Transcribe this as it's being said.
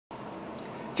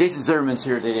Jason Zimmerman's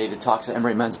here today to talk to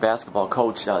Emory men's basketball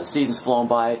coach. The season's flown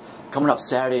by. Coming up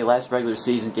Saturday, last regular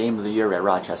season game of the year at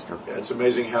Rochester. Yeah, it's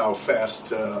amazing how fast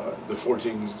the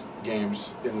 14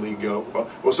 games in league go.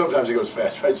 Well, sometimes it goes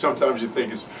fast, right? Sometimes you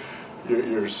think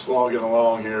you're slogging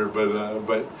along here,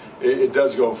 but it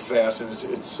does go fast, and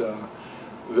it's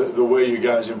the way you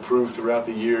guys improve throughout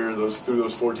the year, through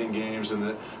those 14 games,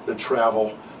 and the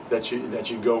travel that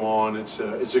you go on. It's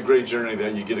a great journey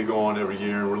that you get to go on every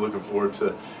year, and we're looking forward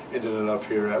to ending it up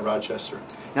here at Rochester.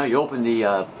 Now you opened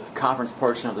the conference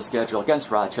portion of the schedule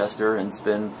against Rochester, and it's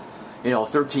been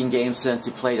 13 games since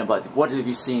you played them. But what have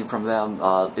you seen from them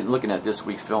looking at this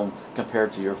week's film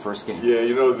compared to your first game? Yeah,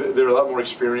 they're a lot more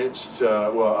experienced.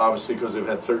 Well, obviously because they've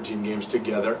had 13 games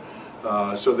together.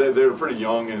 So they're a pretty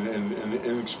young and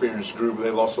inexperienced group.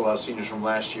 They lost a lot of seniors from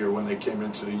last year when they came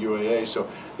into the UAA. So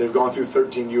they've gone through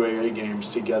 13 UAA games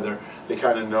together. They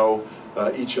kind of know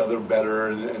each other better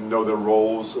and know their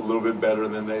roles a little bit better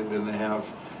than they have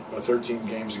 13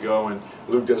 games ago. And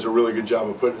Luke does a really good job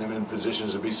of putting them in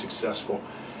positions to be successful.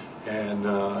 And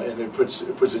it puts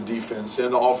a defense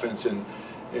and offense in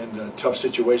tough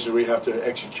situations where you have to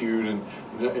execute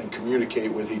and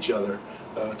communicate with each other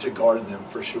to guard them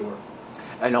for sure.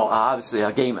 I know, obviously,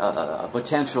 a game,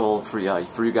 potential for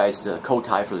you guys to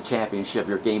co-tie for the championship.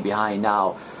 You're a game behind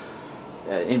now.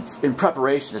 In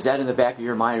preparation, is that in the back of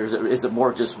your mind, or is it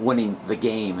more just winning the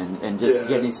game and just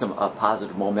getting some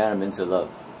positive momentum into the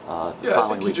I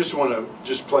think you just want to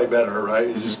just play better, right?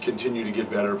 You just continue to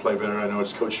get better, play better. I know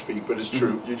it's coach speak, but it's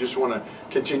true. You just want to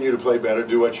continue to play better,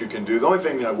 do what you can do. The only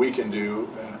thing that we can do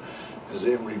as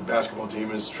the Emory basketball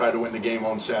team is try to win the game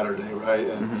on Saturday, right?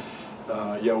 And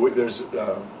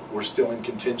we're still in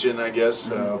contention, I guess,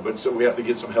 but so we have to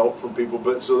get some help from people.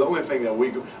 But so the only thing that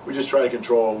we just try to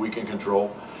control, we can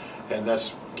control, and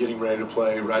that's getting ready to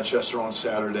play Rochester on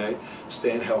Saturday,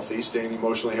 staying healthy, staying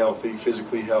emotionally healthy,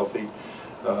 physically healthy,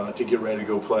 to get ready to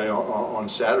go play on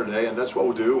Saturday. And that's what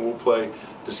we'll do. We'll play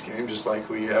this game just like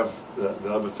we have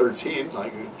the other 13,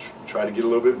 like try to get a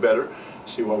little bit better,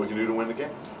 see what we can do to win the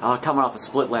game. Coming off a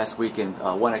split last week and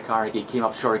won at Carnegie, came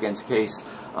up short against Case.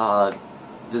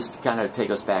 Just kind of take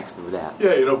us back through that.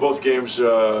 Yeah, both games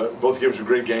were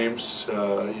great games.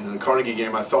 The Carnegie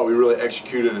game, I thought we really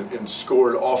executed and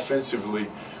scored offensively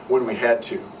when we had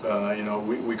to.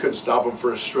 We couldn't stop them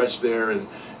for a stretch there, and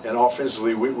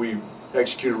offensively we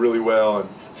executed really well and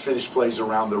finished plays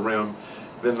around the rim.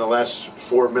 Then the last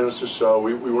 4 minutes or so,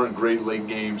 we were in great late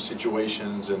game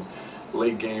situations and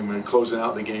late game and closing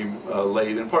out the game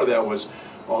late. And part of that was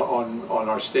on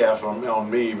our staff, on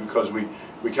me, because we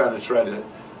kind of tried to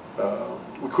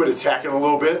we quit attacking a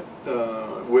little bit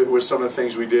with some of the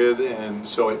things we did, and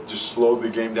so it just slowed the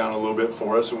game down a little bit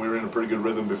for us, and we were in a pretty good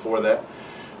rhythm before that.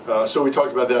 So we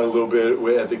talked about that a little bit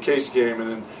at the Case game,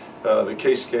 and then the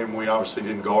Case game we obviously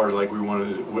didn't guard like we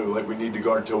wanted, like we need to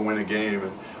guard to win a game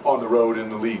and on the road in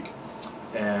the league.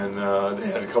 And they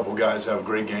had a couple guys have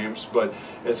great games, but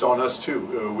it's on us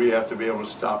too. We have to be able to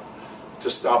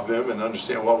stop them and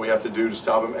understand what we have to do to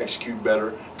stop them, execute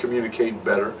better, communicate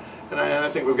better. And I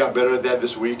think we've got better at that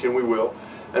this week, and we will.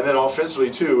 And then offensively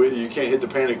too, you can't hit the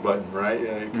panic button, right?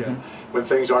 When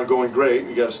things aren't going great,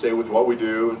 you got to stay with what we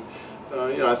do.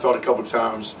 And I thought a couple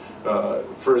times,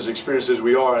 for as experienced as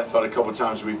we are, I thought a couple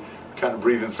times we kind of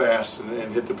breathing fast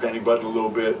and hit the panic button a little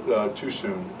bit too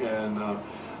soon. And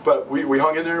but we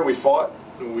hung in there, we fought.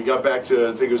 We got back to,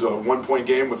 I think it was a 1-point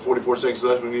game with 44 seconds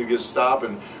left. We needed to get a stop,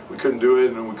 and we couldn't do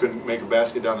it, and we couldn't make a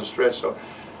basket down the stretch. So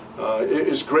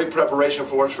it's great preparation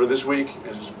for us for this week.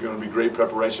 It's going to be great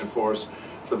preparation for us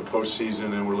for the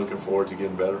postseason, and we're looking forward to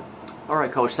getting better. All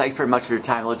right, Coach. Thanks very much for your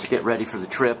time. I'll let you get ready for the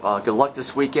trip. Good luck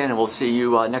this weekend, and we'll see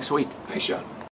you next week. Thanks, John.